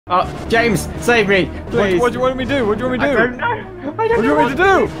Oh, James, save me, please. What do you want me to do? What do you want me to do? I don't know. What do you want me to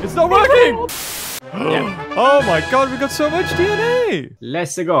do? It's not working. Oh my god, we got so much DNA.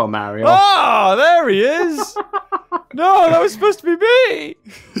 Let's go, Mario. Ah, there he is. No, that was supposed to be me.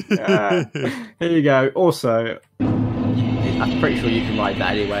 Here you go. Also, I'm pretty sure you can ride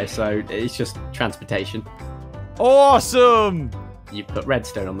that anyway, so it's just transportation. Awesome. You put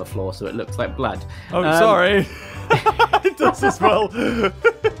redstone on the floor so it looks like blood. Oh, sorry. It does as well.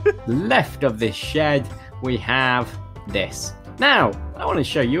 Left of this shed, we have this. Now, I want to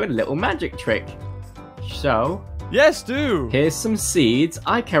show you a little magic trick. So, yes, do. Here's some seeds.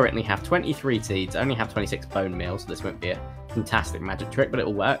 I currently have 23 seeds. I only have 26 bone meal, so this won't be a fantastic magic trick, but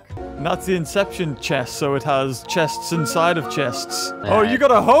it'll work. And that's the Inception chest, so it has chests inside of chests. Oh, you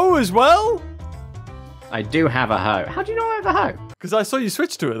got a hoe as well? I do have a hoe. How do you know I have a hoe? Because I saw you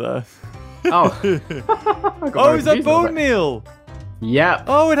switch to it there. Oh. Oh, is that bone meal? Yep.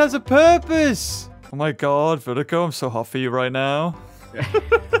 Oh, it has a purpose. Oh my god, Vertigo, I'm so hot for you right now.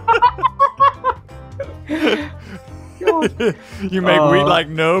 You make wheat like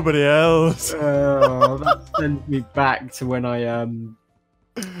nobody else. That sends me back to when I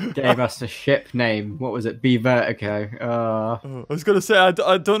gave us a ship name. What was it? Vertigo. I was gonna say I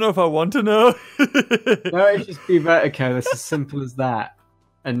don't know if I want to know. No, it's just Vertigo. It's as simple as that.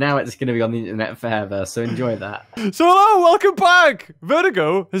 And now it's going to be on the internet forever, so enjoy that. So hello, welcome back!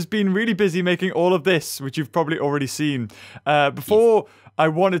 Vertigo has been really busy making all of this, which you've probably already seen. Before, I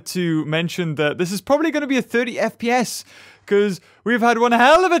wanted to mention that this is probably going to be a 30 FPS, because we've had one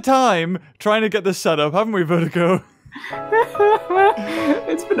hell of a time trying to get this set up, haven't we, Vertigo?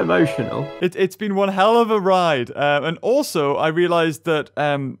 It's been emotional. It's been one hell of a ride. And also, I realized that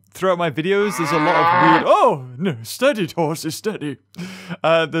throughout my videos, there's a lot of weird... Oh, no, steady, horses, steady.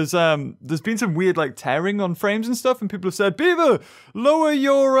 There's been some weird, like, tearing on frames and stuff, and people have said, Beaver, lower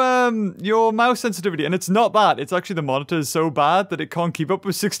your mouse sensitivity. And it's not that. It's actually the monitor is so bad that it can't keep up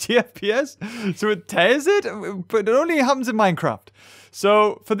with 60 FPS. So it tears it, but it only happens in Minecraft.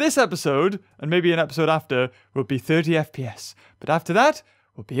 So, for this episode, and maybe an episode after, will be 30 FPS. But after that,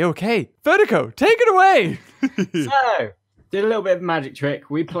 we'll be okay. Vertigo, take it away! So, did a little bit of a magic trick.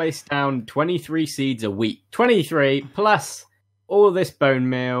 We placed down 23 seeds a week. 23 plus all this bone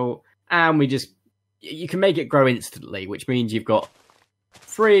meal, and you can make it grow instantly, which means you've got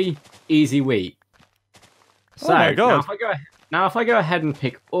 3 easy wheat. So, oh my god. Now, if I go ahead and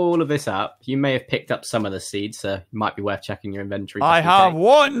pick all of this up, you may have picked up some of the seeds, so it might be worth checking your inventory. I have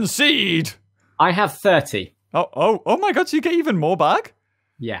 1 seed! I have 30. Oh my god, so you get even more back?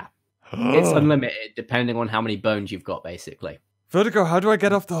 Yeah. It's unlimited, depending on how many bones you've got, basically. Vertigo, how do I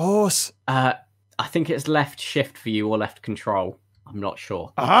get off the horse? I think it's left shift for you or left control. I'm not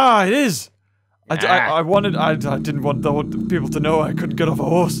sure. Ah, it is! I didn't want the people to know I couldn't get off a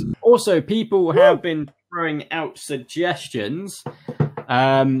horse. Also, people have been throwing out suggestions,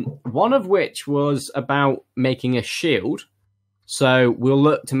 one of which was about making a shield. So we'll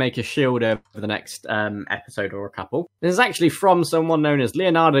look to make a shield over the next episode or a couple. This is actually from someone known as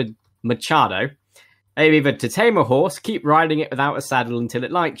Leonardo Machado. Either to tame a horse, keep riding it without a saddle until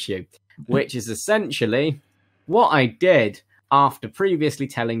it likes you, which is essentially what I did after previously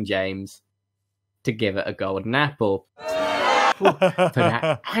telling James to give it a golden apple. For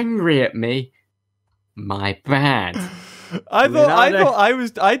that angry at me. My bad. I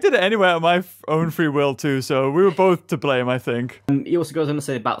did it anyway on my own free will too, so we were both to blame, I think. He also goes on to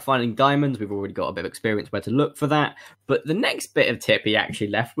say about finding diamonds. We've already got a bit of experience where to look for that. But the next bit of tip he actually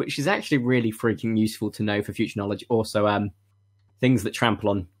left, which is actually really freaking useful to know for future knowledge. Also, things that trample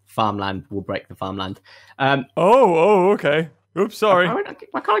on farmland will break the farmland. Okay. Oops, sorry. Why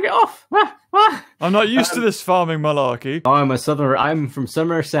can't I get off? I'm not used to this farming malarkey. I'm from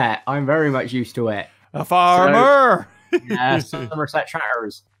Somerset. I'm very much used to it. A farmer! So, yeah, Somerset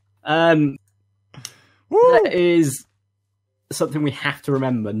tratters. That is something we have to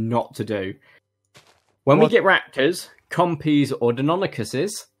remember not to do. When we get raptors, compies, or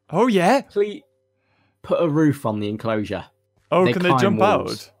deinonychuses... Oh, yeah? Please put a roof on the enclosure. Oh, can they jump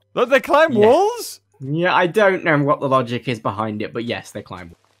out? Look, they climb walls? Yeah, I don't know what the logic is behind it, but yes, they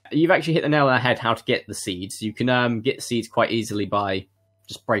climb. You've actually hit the nail on the head how to get the seeds. You can get seeds quite easily by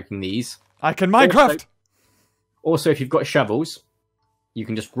just breaking these. I can Minecraft! Also, if you've got shovels, you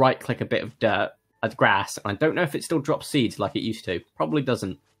can just right-click a bit of dirt, grass, and I don't know if it still drops seeds like it used to. Probably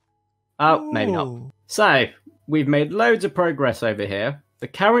doesn't. Oh, maybe not. So, we've made loads of progress over here. The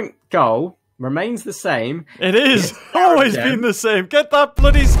current goal remains the same. It is! Always been the same. Get that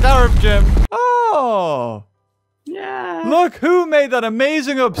bloody scarab gem! Oh! Yeah. Look, who made that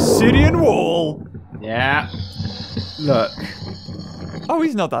amazing obsidian wall? Yeah. Look. Oh,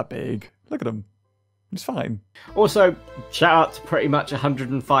 he's not that big. Look at him. He's fine. Also, shout out to pretty much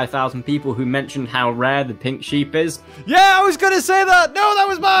 105,000 people who mentioned how rare the pink sheep is. Yeah, I was going to say that. No, that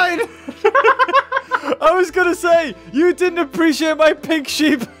was mine. I was going to say, you didn't appreciate my pink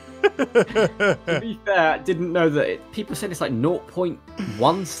sheep. To be fair, I didn't know that people said it's like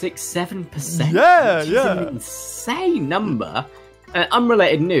 0.167%. Yeah, which is yeah. an insane number.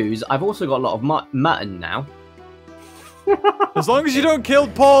 Unrelated news, I've also got a lot of mutton now. As long as you don't kill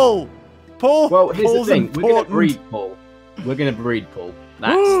Paul. Paul, Well, here's Paul's the thing. We're going to important. breed Paul. We're going to breed Paul.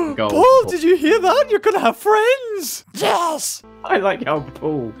 That's the goal. Paul, did you hear that? You're going to have friends. Yes. I like how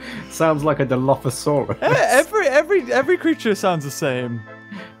Paul sounds like a Dilophosaurus. Every creature sounds the same.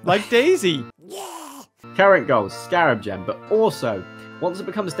 Like Daisy. Current goals, Scarab Gem, but also, once it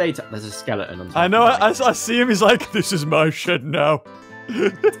becomes daytime, there's a skeleton on top. I know, I see him, he's like, this is my shed now.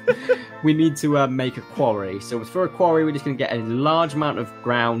 We need to make a quarry. So for a quarry, we're just going to get a large amount of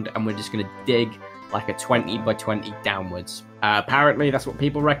ground and we're just going to dig like a 20 by 20 downwards. Apparently, that's what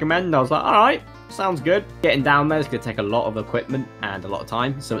people recommend. I was like, all right, sounds good. Getting down there is going to take a lot of equipment and a lot of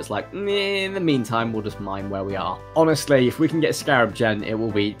time. So it's like, in the meantime, we'll just mine where we are. Honestly, if we can get Scarab Gen, it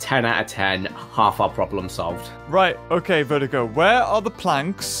will be 10 out of 10, half our problem solved. Right, okay, Vertigo. Where are the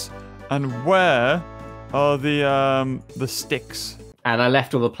planks and where are the sticks? And I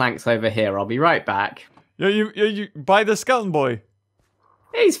left all the planks over here. I'll be right back. You by the skeleton boy.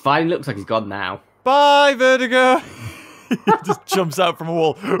 He's fine. Looks like he's gone now. Bye, Vertigo. He just jumps out from a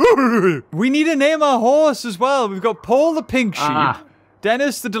wall. We need to name our horse as well. We've got Paul the pink sheep,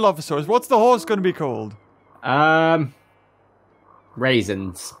 Dennis the Dilophosaurus. What's the horse going to be called?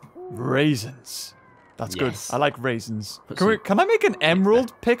 Raisins. Raisins. That's Yes. good. I like raisins. Can I make an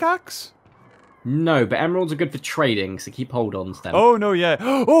emerald pickaxe? No, but emeralds are good for trading, so keep hold on to them. Oh, no, yeah.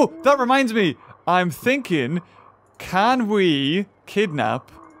 Oh, that reminds me. I'm thinking, can we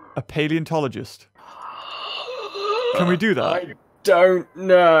kidnap a paleontologist? Can we do that? I don't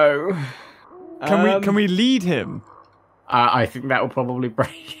know. Can we lead him? I think that will probably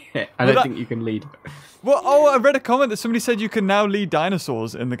break it. I don't think you can lead. Well, I read a comment that somebody said you can now lead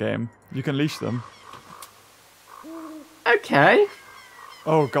dinosaurs in the game. You can leash them. Okay.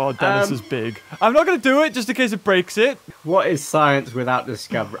 Oh god, Dennis is big. I'm not going to do it just in case it breaks it. What is science without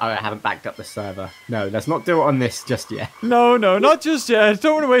discovery? I haven't backed up the server. No, let's not do it on this just yet. No, not just yet.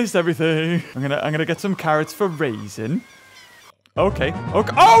 Don't want to waste everything. I'm gonna get some carrots for raisin. Okay,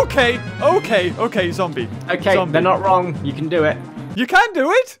 zombie. Okay, Zombie. they're not wrong. You can do it. You can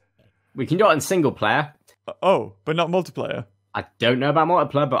do it? We can do it in single player. Oh, but not multiplayer. I don't know about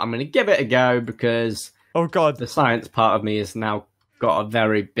multiplayer, but I'm going to give it a go because Oh god. the science part of me has now got a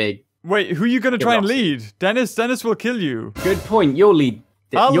very big... Wait, who are you going to try and lead? Dennis will kill you. Good point. You'll lead.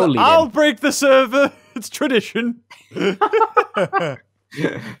 I'll break the server. It's tradition.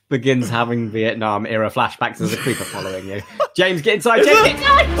 Begins having Vietnam era flashbacks as a creeper following you. James, get inside. James, get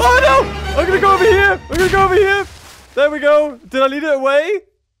inside. Oh no! I'm going to go over here. There we go. Did I lead it away?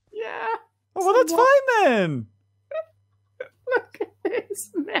 Yeah. Oh, well, that's fine then. Look at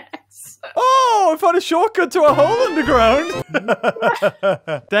this mess. Oh, I found a shortcut to a hole underground.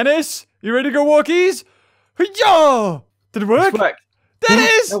 Dennis, you ready to go walkies? Yo! Did it work?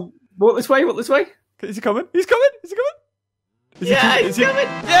 Dennis! No, walk this way, walk this way. Is he coming? He's coming? Is he coming? He's coming.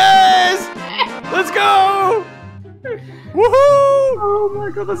 Yes! Let's go! Woohoo! Oh my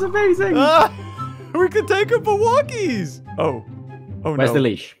god, that's amazing. We can take him for walkies. Oh no. Where's the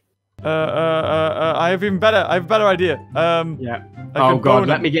leash? I have a better idea. Yeah. I Oh can god, bone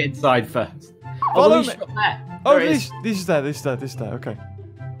let him. me get inside first. Follow the leash me. is not there. Oh, There it is. this is there. Okay.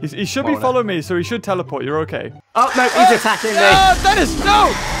 He should Follow be following me, so he should teleport. You're okay. Oh no, he's attacking me. Dennis,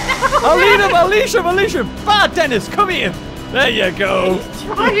 no! I'll leash him. Ah, Dennis, come here. There you go.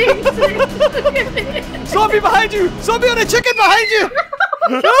 Trying to. Zombie behind you! Zombie on a chicken behind you!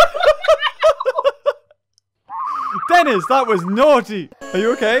 Dennis, that was naughty. Are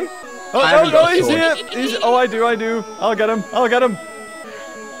you okay? Oh, no, he's here. Oh, I do. I'll get him.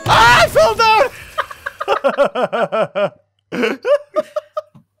 Ah, I fell down!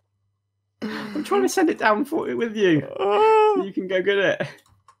 I'm trying to send it down with you. Oh. So you can go get it.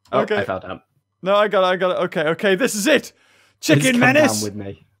 Oh, Okay. I fell down. No, I got it. Okay, this is it. Chicken He's come menace. down with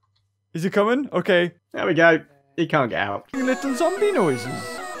me. Is he coming? Okay. There we go. He can't get out. Little zombie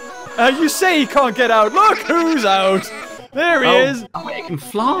noises. You say he can't get out. Look who's out. There he is. Oh, wait, it can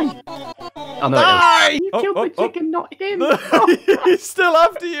fly. Oh, no, Die! You killed the chicken, not him. He's still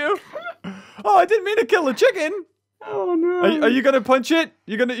after you. Oh, I didn't mean to kill the chicken. Oh, no. Are you gonna punch it?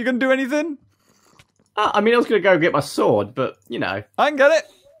 You gonna do anything? I mean, I was going to go get my sword, but, you know. I can get it.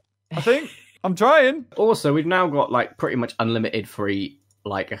 I think. I'm trying. Also, we've now got, like, pretty much unlimited free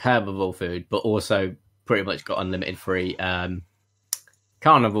like a herbivore food, but also pretty much got unlimited free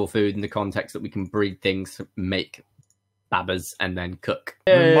carnivore food in the context that we can breed things, make babbas, and then cook.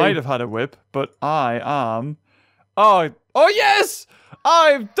 We might have had a whip, but I am... Oh yes!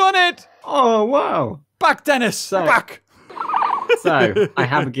 I've done it! Oh, wow. Back, Dennis! Back! So, I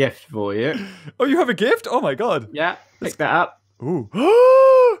have a gift for you. Oh, you have a gift? Oh my god. Yeah, pick that up. Ooh.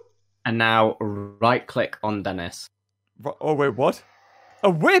 And now, right-click on Dennis. Oh, wait, what? A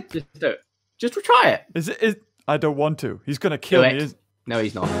whip? Just do it. Just try it. Is it? I don't want to. He's gonna kill me. No,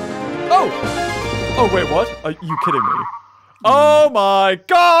 he's not. Oh! Oh, wait, what? Are you kidding me? Oh my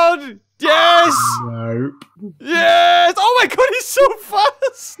god! Yes! Nope. Yes! Oh my god, he's so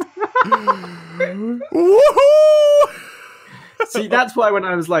fast! Woohoo! See, that's why when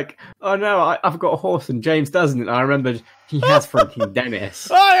I was like, oh no, I've got a horse and James doesn't, I remembered he has freaking Dennis.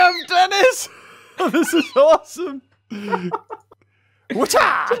 I am Dennis! Oh, this is awesome!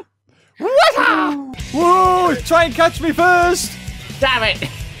 Wata! Wata! Whoa! Try and catch me first! Damn it!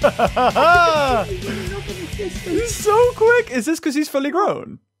 He's so quick! Is this because he's fully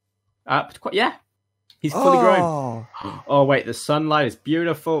grown? Yeah. He's fully grown. Oh, wait, the sunlight is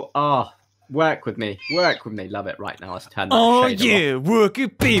beautiful. Oh, work with me. Work with me. Love it. Right now, let's turn that shader off. Work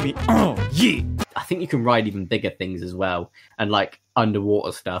it, baby. Oh, yeah. I think you can ride even bigger things as well, and like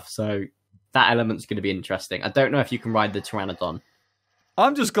underwater stuff, so that element's going to be interesting. I don't know if you can ride the Pteranodon.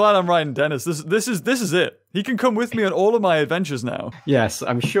 I'm just glad I'm riding Dennis. This is it. He can come with me on all of my adventures now. Yes,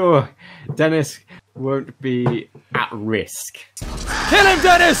 I'm sure Dennis won't be at risk. Kill him,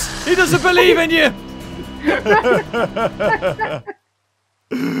 Dennis! He doesn't believe in you!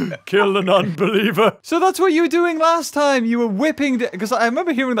 Kill an unbeliever. So that's what you were doing last time. You were whipping... Because I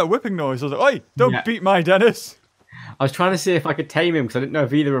remember hearing that whipping noise. I was like, oi, don't beat my Dennis. I was trying to see if I could tame him because I didn't know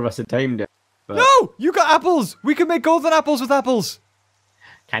if either of us had tamed him. But... No! You got apples! We can make golden apples with apples.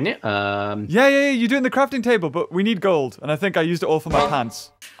 Can you? Yeah, you do it in the crafting table, but we need gold. And I think I used it all for my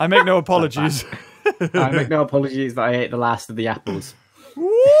pants. I make no apologies. I make no apologies that I ate the last of the apples.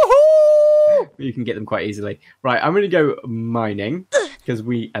 Woohoo! You can get them quite easily. Right, I'm going to go mining because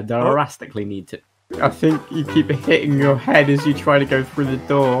we drastically need to. I think you keep hitting your head as you try to go through the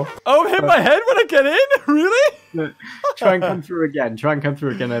door. Oh, hit my head when I get in? Really? No, try and come through again. Try and come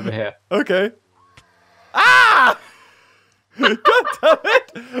through again over here. Okay. Ah! God damn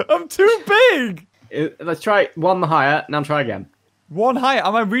it! I'm too big! Let's try one higher. Now try again. One higher?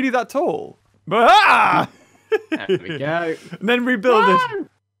 Am I really that tall? Ah! There we go. And then rebuild it.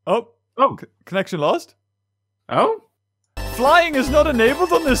 Oh. Connection lost? Oh? Flying is not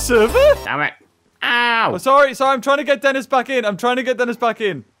enabled on this server? Damn it. Ow! Oh, sorry, I'm trying to get Dennis back in.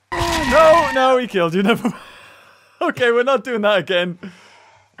 No, he killed you. Never mind. Okay, we're not doing that again.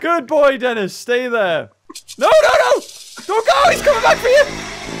 Good boy, Dennis. Stay there. No! Don't go! He's coming back for you!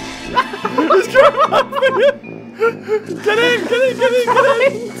 He's coming back for you! Get in!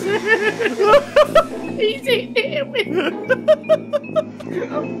 He's eating with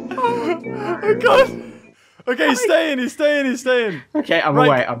Oh god! Okay, he's staying. Okay, I'm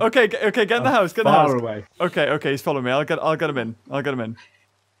away. Okay, get in the house. Get in the far house. Away. Okay, he's following me. I'll get him in. Oh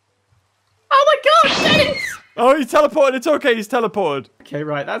my god, Dennis! Oh, he's teleported. It's okay. He's teleported. Okay,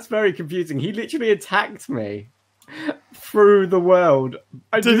 right. That's very confusing. He literally attacked me through the world.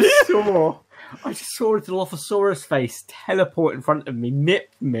 I just saw a Dilophosaurus face teleport in front of me,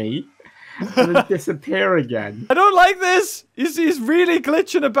 nip me, and then disappear again. I don't like this. He's really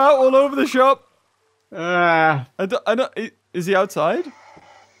glitching about all over the shop. I don't. Is he outside?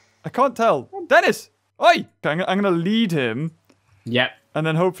 I can't tell. Dennis! Oi! I'm gonna lead him. Yep. And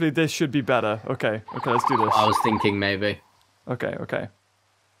then hopefully this should be better. Okay, let's do this. I was thinking maybe. Okay.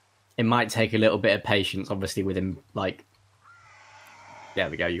 It might take a little bit of patience, obviously, with him, like... There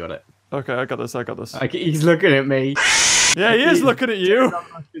we go, you got it. Okay, I got this. Okay, he's looking at me. Yeah, he is looking at you.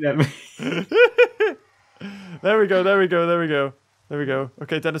 Looking at me. There we go.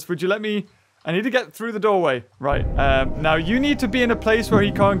 Okay, Dennis, would you let me... I need to get through the doorway. Right, now you need to be in a place where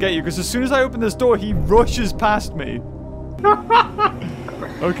he can't get you, because as soon as I open this door, he rushes past me.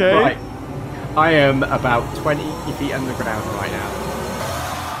 Okay. Right. I am about 20 feet underground right now.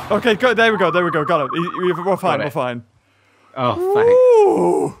 Okay, good. There we go. Got it. We're fine. Oh, thanks.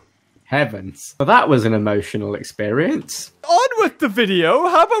 Ooh. Heavens. Well, that was an emotional experience. On with the video.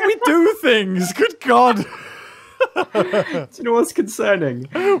 How about we do things? Good God. Do you know what's concerning?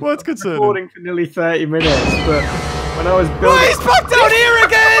 What's concerning? Recording for nearly 30 minutes, but when I was building... Oh, he's back down here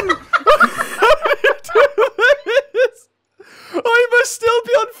again! Oh, he must still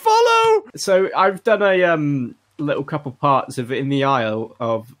be on follow! So, I've done a little couple parts of In the Isle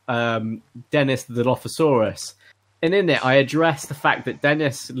of Dennis the Dilophosaurus. And in it, I address the fact that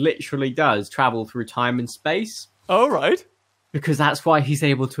Dennis literally does travel through time and space. Oh, right. Because that's why he's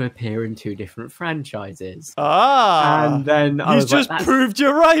able to appear in 2 different franchises. Ah. And then I he's was just like, proved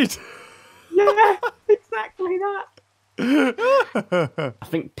you're right. Yeah, exactly that. I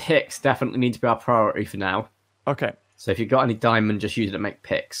think picks definitely need to be our priority for now. Okay. So if you've got any diamond, just use it to make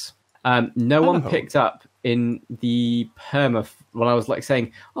picks. No one picked up in the when I was like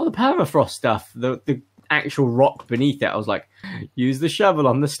saying, oh, the permafrost stuff, the actual rock beneath it. I was like, use the shovel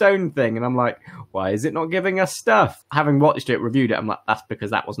on the stone thing. And I'm like, why is it not giving us stuff? Having watched it, reviewed it, I'm like, that's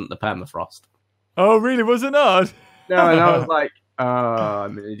because that wasn't the permafrost. Oh, really? Was it not? No, and I was like, oh,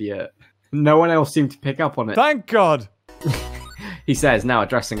 I'm an idiot. No one else seemed to pick up on it. Thank God. He says, now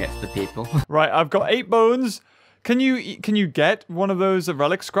addressing it to the people. Right, I've got 8 bones. Can you get one of those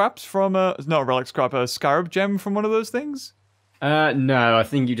relic scraps from not a relic scrap, a scarab gem from one of those things? No, I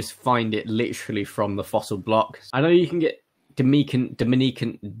think you just find it literally from the fossil block. I know you can get Dominican.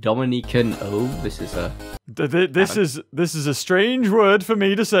 Oh, this is a this is a strange word for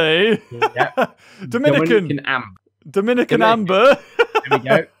me to say. Yeah. Dominican amber. There we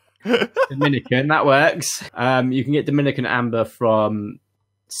go. Dominican, that works. You can get Dominican amber from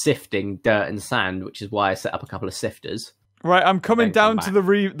sifting dirt and sand, which is why I set up a couple of sifters. Right, I'm coming down to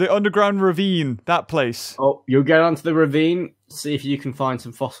the underground ravine, that place. Oh, you'll go onto the ravine, see if you can find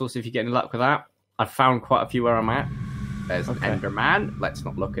some fossils, if you get any luck with that. I've found quite a few where I'm at. There's an Enderman. Let's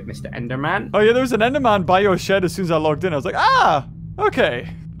not look at Mr. Enderman. Oh yeah, there was an Enderman by your shed as soon as I logged in. I was like, ah, okay.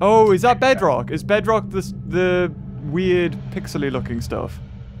 Oh, is that bedrock? Is bedrock the weird pixely looking stuff?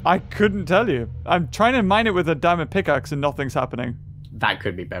 I couldn't tell you. I'm trying to mine it with a diamond pickaxe and nothing's happening. That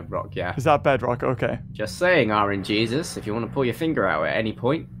could be bedrock, yeah. Is that bedrock? Okay. Just saying, RNGesus, if you want to pull your finger out at any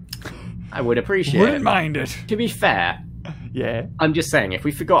point, I would appreciate it. Wouldn't mind it. To be fair, yeah. I'm just saying, if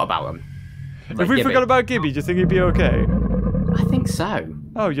we forgot about them. If we forgot about Gibby, do you think he'd be okay? I think so.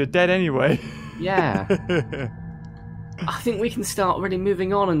 Oh, you're dead anyway. Yeah. I think we can start really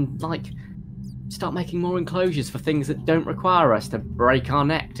moving on and, like, start making more enclosures for things that don't require us to break our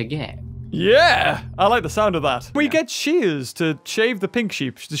neck to get. Yeah! I like the sound of that. We get shears to shave the pink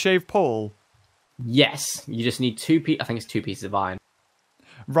sheep, to shave Paul. Yes. You just need I think it's 2 pieces of iron.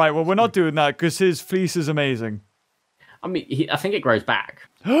 Right, well, we're not doing that because his fleece is amazing. I mean, I think it grows back.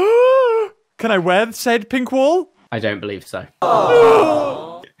 Can I wear said pink wool? I don't believe so.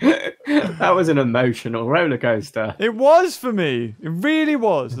 That was an emotional roller coaster. It was for me. It really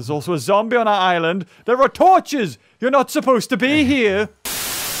was. There's also a zombie on our island. There are torches. You're not supposed to be here.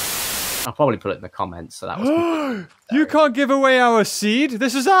 I'll probably put it in the comments, so that was... You can't give away our seed.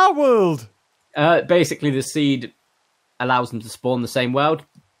 This is our world. Basically, the seed allows them to spawn the same world.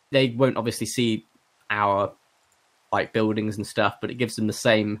 They won't obviously see our buildings and stuff, but it gives them the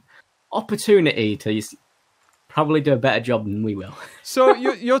same opportunity to probably do a better job than we will. So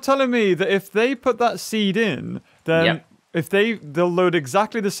you're telling me that if they put that seed in, then if they'll load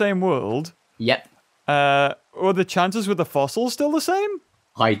exactly the same world. Yep. Are the chances with the fossils still the same?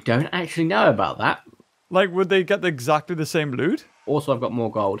 I don't actually know about that. Like, would they get exactly the same loot? Also, I've got more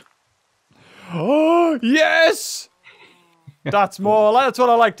gold. Oh, yes! That's what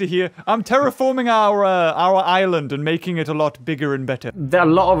I like to hear. I'm terraforming our island and making it a lot bigger and better. A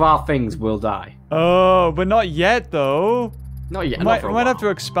lot of our things will die. Oh, but not yet, though. Not yet. I might have to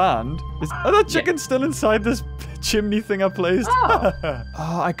expand. Are the chickens still inside this chimney thing I placed? Oh.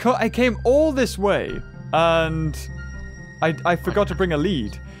 I came all this way, and I forgot to bring a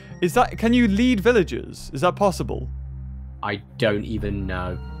lead. Can you lead villagers? Is that possible? I don't even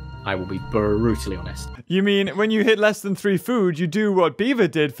know. I will be brutally honest. You mean when you hit less than 3 food, you do what Beaver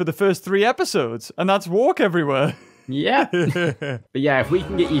did for the first 3 episodes, and that's walk everywhere. Yeah. But yeah, if we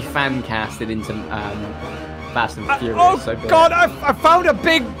can get you fan casted into Fast and Furious. Oh so God! I found a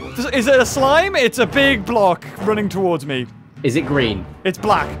big. Is it a slime? It's a big block running towards me. Is it green? It's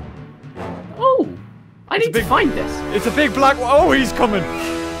black. Oh, I need to find this. It's a big black. Oh, he's coming.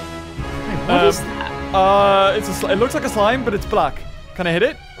 What is that? It looks like a slime, but it's black. Can I hit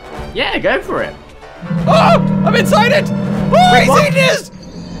it? Yeah, go for it. Oh, I'm inside it. Oh, wait, he's eating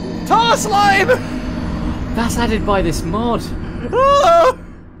this tar slime. That's added by this mod. Oh.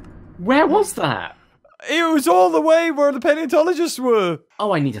 Where was that? It was all the way where the paleontologists were.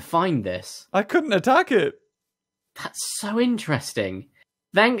 Oh, I need to find this. I couldn't attack it. That's so interesting.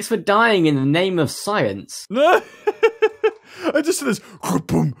 Thanks for dying in the name of science. No. I just said this.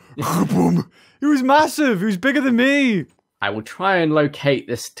 It was massive. It was bigger than me. I will try and locate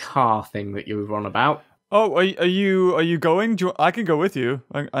this tar thing that you were on about. Oh, are you going? I can go with you.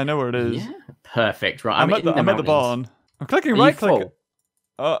 I know where it is. Yeah, perfect. Right, I'm at the barn. I'm clicking right click.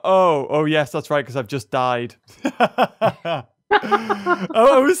 Oh, yes, that's right, because I've just died. I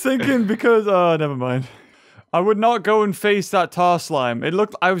was thinking because... Oh, never mind. I would not go and face that tar slime. It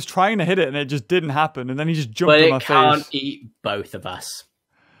looked... I was trying to hit it, and it just didn't happen, and then he just jumped in my face. But it can't eat both of us.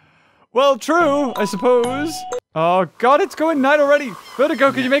 Well, true, I suppose. Oh, God, it's going night already.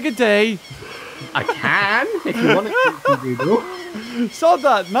 Vertigo, can you make it day? I can, if you want to Google. Sod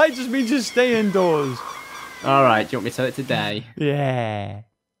that. Night just means you stay indoors. All right, do you want me to tell it today? Yeah.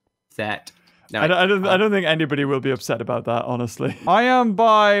 Set. No, I don't think anybody will be upset about that, honestly. I am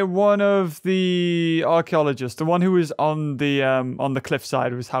by one of the archaeologists, the one who was on the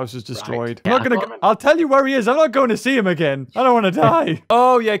cliffside whose house was destroyed. Right. I'm not gonna. I'll tell you where he is. I'm not going to see him again. I don't want to die.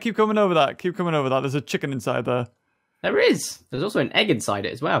 Oh yeah, keep coming over that. Keep coming over that. There's a chicken inside there. There is. There's also an egg inside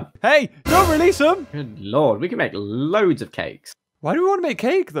it as well. Hey, don't release him. Good lord, we can make loads of cakes. Why do we want to make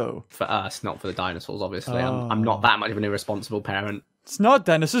cake though? For us, not for the dinosaurs, obviously. I'm not that much of an irresponsible parent. It's not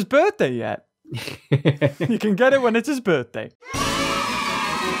Dennis's birthday yet. You can get it when it's his birthday.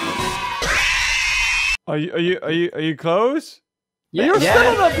 Are you close? Yeah, You're still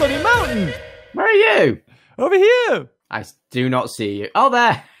on that bloody mountain. Where are you? Over here. I do not see you. Oh,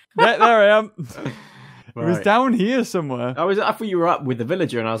 there. There I am. Right. It was down here somewhere. I thought you were up with the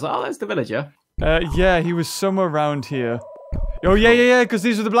villager, and I was like, oh, that's the villager. Yeah, he was somewhere around here. Oh yeah, because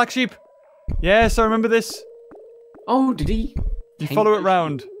these are the black sheep. Yes, I remember this. Oh, did he? You follow it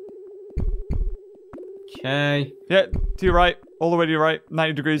round. Okay. Yeah, to your right. All the way to your right.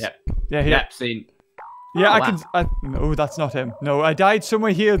 90 degrees. Yep. Yeah, here. Yep, seen. Yeah, Oh, I wow. can... No, that's not him. No, I died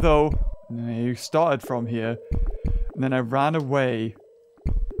somewhere here, though. No, you started from here. And then I ran away.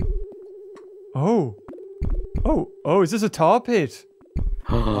 Oh. Oh, is this a tar pit?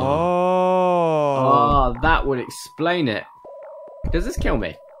 Oh. Oh, that would explain it. Does this kill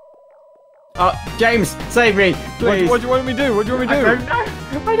me? Oh, James, save me, please. What do you want me to do? What do you want me to do? I don't know.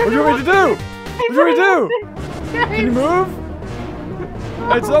 What do you want me to do? What do you want me to do? Can you move?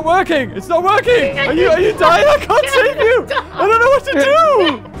 It's not working! It's not working! Are you dying? I can't save you! I don't know what to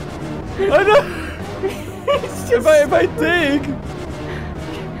do! I don't... If I dig...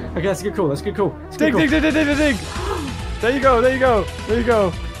 Okay, that's a good call. That's a good call. Dig. There you go.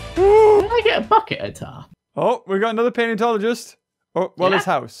 Woo. Can I get a bucket of tar? Oh, we got another paleontologist. Oh, well, Yeah. his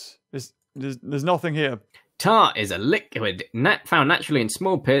house. There's nothing here. Tar is a liquid found naturally in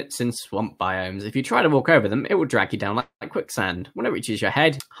small pits in swamp biomes. If you try to walk over them, it will drag you down like quicksand. When it reaches your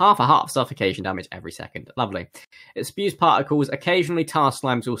head, half a heart of suffocation damage every second. Lovely. It spews particles. Occasionally, tar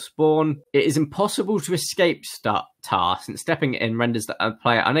slimes will spawn. It is impossible to escape tar, since stepping in renders the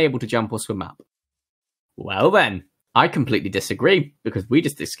player unable to jump or swim up. Well then, I completely disagree, because we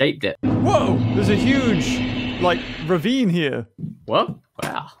just escaped it. Whoa! There's a huge, ravine here. What?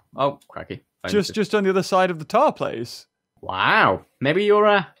 Wow. Oh, cracky. Just on the other side of the tar place. Wow. Maybe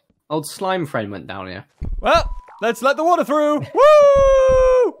your old slime friend went down here. Well, let's let the water through.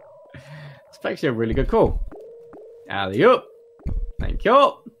 Woo! It's actually a really good call. Alley-oop. Thank you.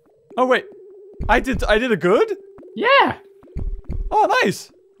 Oh wait, I did a good? Yeah. Oh,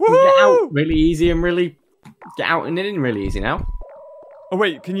 nice. You can get Woohoo! out really easy and really get out and in really easy now. Oh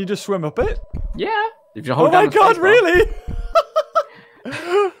wait, can you just swim up it? Yeah. If you Oh hold my down the god, space bar. really?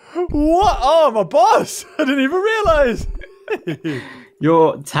 What? Oh, I'm a boss. I didn't even realize.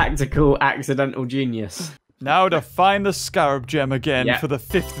 Your tactical accidental genius. Now to find the scarab gem again Yeah. for the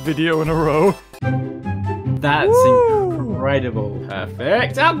 5th video in a row. That's Woo! incredible.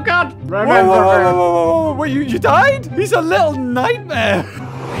 Perfect. Oh god. Whoa, Remember. whoa. Wait, you died? He's a little nightmare.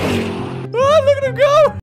 Oh, look at him go.